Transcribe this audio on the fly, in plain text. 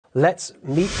Let's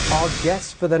meet our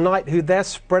guests for the night, who they're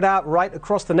spread out right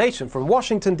across the nation. From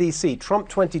Washington, D.C., Trump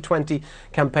 2020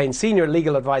 campaign senior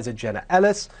legal advisor Jenna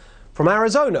Ellis. From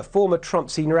Arizona, former Trump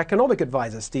senior economic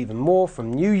advisor Stephen Moore.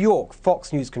 From New York,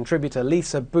 Fox News contributor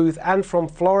Lisa Booth. And from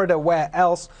Florida, where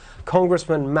else,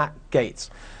 Congressman Matt Gaetz.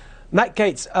 Matt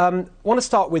Gaetz, I want to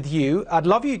start with you. I'd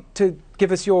love you to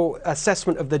give us your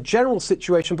assessment of the general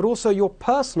situation, but also your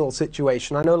personal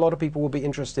situation. I know a lot of people will be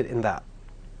interested in that.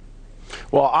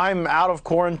 Well, I'm out of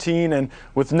quarantine and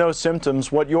with no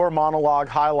symptoms. What your monologue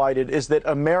highlighted is that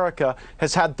America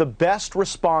has had the best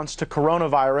response to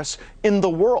coronavirus in the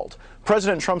world.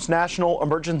 President Trump's national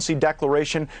emergency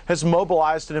declaration has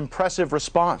mobilized an impressive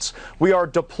response. We are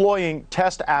deploying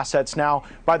test assets now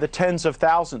by the tens of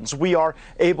thousands. We are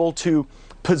able to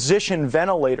position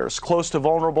ventilators close to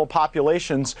vulnerable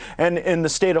populations. And in the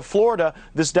state of Florida,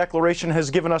 this declaration has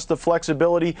given us the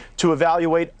flexibility to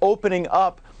evaluate opening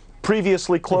up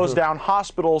previously closed down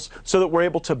hospitals so that we're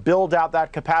able to build out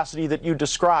that capacity that you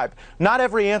described. Not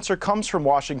every answer comes from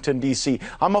Washington, D.C.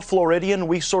 I'm a Floridian.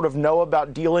 We sort of know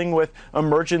about dealing with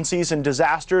emergencies and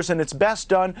disasters, and it's best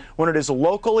done when it is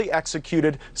locally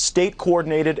executed, state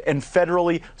coordinated, and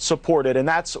federally supported. And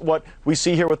that's what we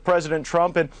see here with President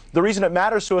Trump. And the reason it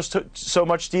matters to us so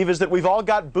much, Steve, is that we've all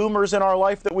got boomers in our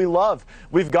life that we love.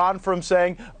 We've gone from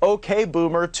saying, okay,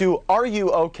 boomer, to are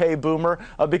you okay, boomer,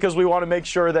 because we want to make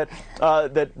sure that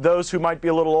that those who might be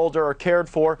a little older are cared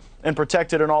for and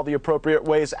protected in all the appropriate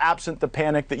ways, absent the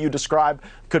panic that you describe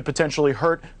could potentially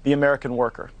hurt the American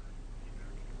worker.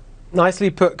 Nicely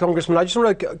put, Congressman. I just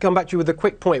want to come back to you with a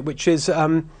quick point, which is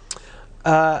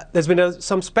there's been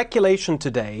some speculation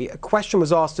today. A question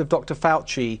was asked of Dr.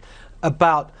 Fauci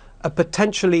about a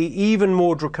potentially even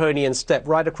more draconian step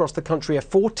right across the country, a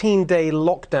 14-day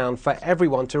lockdown for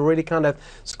everyone to really kind of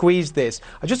squeeze this.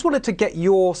 I just wanted to get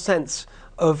your sense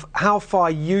of how far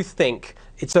you think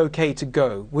it's okay to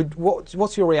go.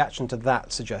 What's your reaction to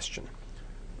that suggestion?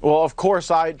 Well, of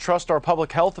course, I trust our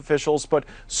public health officials, but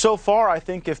so far I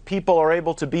think if people are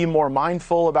able to be more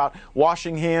mindful about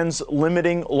washing hands,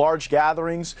 limiting large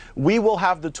gatherings, we will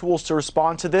have the tools to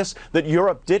respond to this that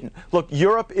Europe didn't. Look,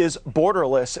 Europe is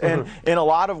borderless and in a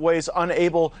lot of ways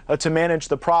unable to manage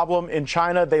the problem. In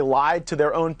China, they lied to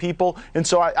their own people. And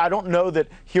so I don't know that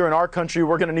here in our country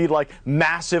we're going to need like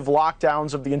massive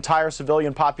lockdowns of the entire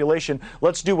civilian population.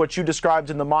 Let's do what you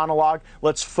described in the monologue.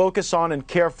 Let's focus on and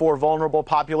care for vulnerable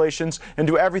populations and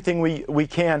do everything we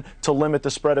can to limit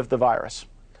the spread of the virus.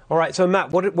 All right. So,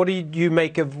 Matt, what do you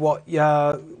make of what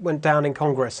went down in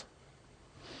Congress?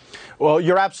 Well,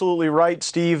 you're absolutely right,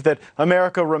 Steve, that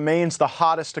America remains the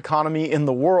hottest economy in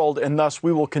the world, and thus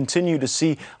we will continue to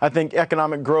see, I think,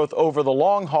 economic growth over the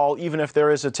long haul, even if there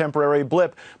is a temporary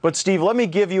blip. But, Steve, let me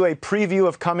give you a preview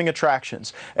of coming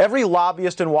attractions. Every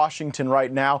lobbyist in Washington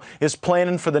right now is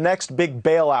planning for the next big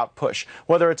bailout push,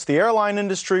 whether it's the airline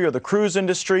industry or the cruise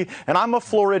industry. And I'm a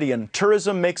Floridian.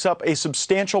 Tourism makes up a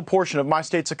substantial portion of my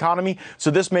state's economy, so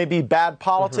this may be bad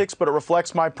politics, but it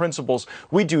reflects my principles.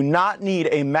 We do not need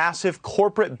a massive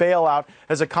corporate bailout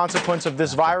as a consequence of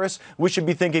this virus. We should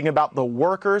be thinking about the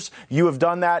workers. You have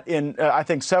done that in, I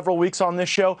think, several weeks on this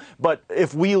show. But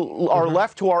if we are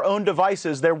left to our own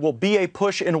devices, there will be a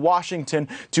push in Washington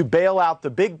to bail out the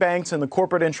big banks and the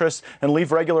corporate interests and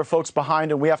leave regular folks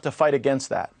behind, and we have to fight against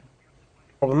that.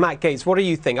 Well, Matt Gaetz, what do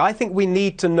you think? I think we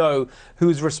need to know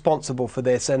who's responsible for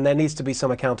this, and there needs to be some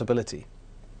accountability.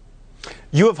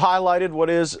 You have highlighted what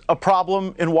is a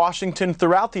problem in Washington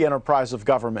throughout the enterprise of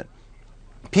government.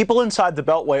 People inside the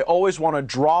Beltway always want to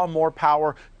draw more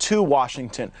power to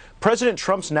Washington. President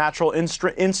Trump's natural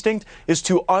instinct is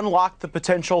to unlock the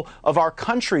potential of our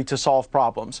country to solve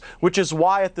problems, which is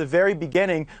why at the very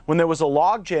beginning, when there was a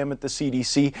logjam at the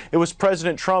CDC, it was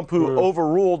President Trump who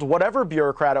overruled whatever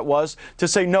bureaucrat it was to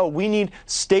say, no, we need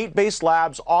state-based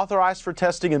labs authorized for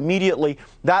testing immediately.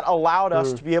 That allowed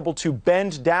us to be able to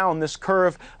bend down this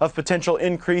curve of potential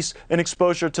increase in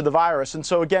exposure to the virus. And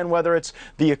so again, whether it's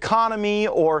the economy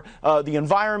or the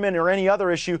environment or any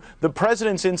other issue, the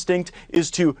president's instinct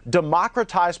is to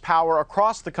democratize power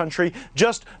across the country.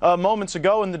 Just moments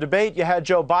ago in the debate, you had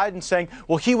Joe Biden saying,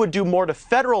 well, he would do more to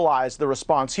federalize the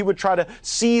response. He would try to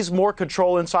seize more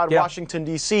control inside Washington,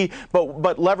 D.C.,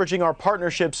 but leveraging our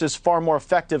partnerships is far more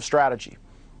effective strategy.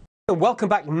 Welcome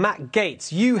back, Matt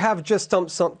Gaetz. You have just done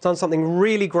something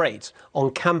really great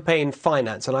on campaign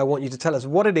finance, and I want you to tell us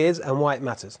what it is and why it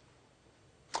matters.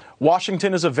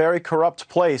 Washington is a very corrupt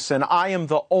place, and I am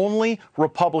the only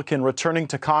Republican returning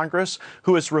to Congress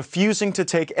who is refusing to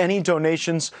take any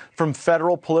donations from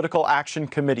federal political action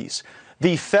committees.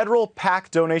 The federal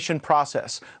PAC donation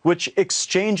process, which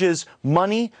exchanges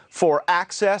money for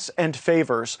access and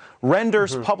favors,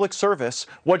 renders public service,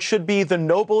 what should be the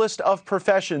noblest of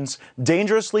professions,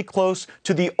 dangerously close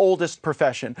to the oldest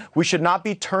profession. We should not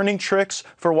be turning tricks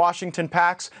for Washington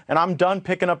PACs, and I'm done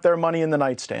picking up their money in the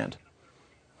nightstand.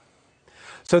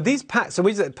 So these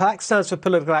PACs, PAC stands for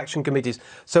Political Action Committees.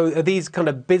 So are these kind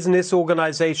of business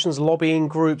organizations, lobbying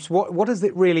groups? What does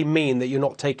it really mean that you're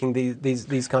not taking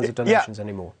these kinds of donations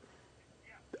anymore?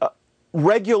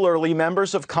 Regularly,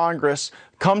 members of Congress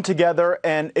come together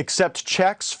and accept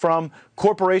checks from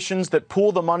corporations that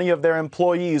pool the money of their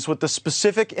employees with the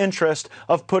specific interest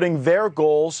of putting their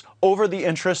goals over the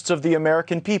interests of the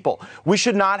American people. We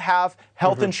should not have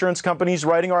health insurance companies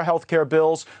writing our health care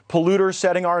bills, polluters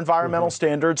setting our environmental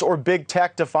standards, or big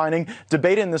tech defining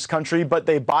debate in this country, but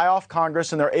they buy off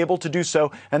Congress and they're able to do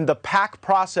so. And the PAC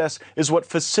process is what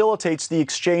facilitates the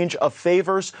exchange of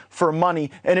favors for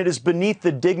money, and it is beneath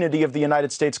the dignity of the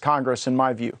United States Congress, in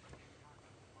my view.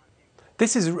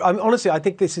 This is, honestly, I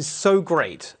think this is so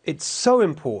great. It's so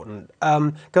important.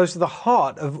 Goes to the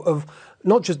heart of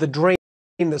not just the drain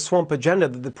the swamp agenda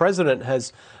that the president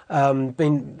has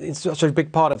been, it's such a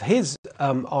big part of his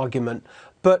argument,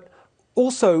 but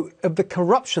also of the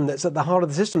corruption that's at the heart of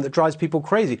the system that drives people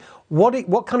crazy.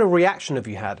 What kind of reaction have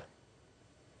you had?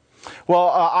 Well,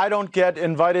 I don't get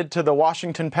invited to the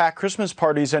Washington PAC Christmas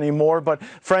parties anymore, but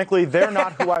frankly, they're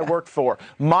not who I work for.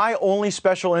 My only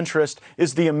special interest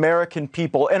is the American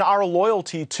people, and our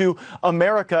loyalty to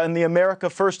America and the America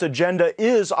First agenda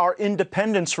is our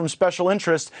independence from special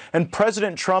interests. And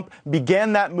President Trump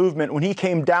began that movement when he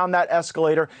came down that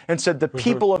escalator and said the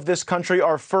people of this country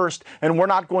are first, and we're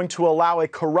not going to allow a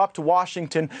corrupt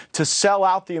Washington to sell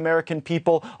out the American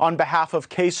people on behalf of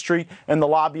K Street and the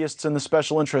lobbyists and the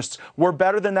special interests. We're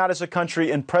better than that as a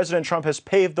country, and President Trump has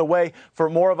paved the way for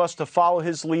more of us to follow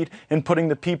his lead in putting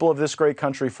the people of this great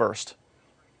country first.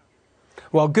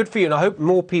 Well, good for you, and I hope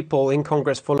more people in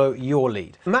Congress follow your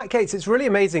lead. Matt Gaetz, it's really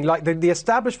amazing. Like the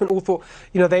establishment all thought,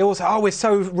 they all say, oh, we're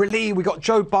so relieved, we got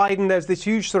Joe Biden, there's this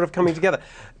huge sort of coming together.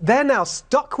 They're now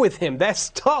stuck with him. They're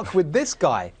stuck with this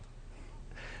guy.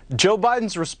 Joe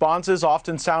Biden's responses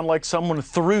often sound like someone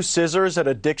threw scissors at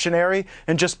a dictionary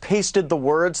and just pasted the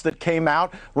words that came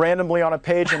out randomly on a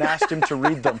page and asked him to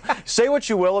read them. Say what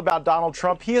you will about Donald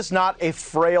Trump, he is not a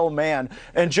frail man.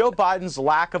 And Joe Biden's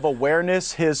lack of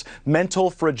awareness, his mental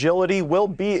fragility will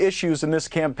be issues in this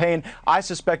campaign. I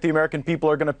suspect the American people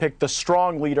are going to pick the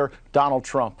strong leader, Donald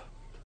Trump.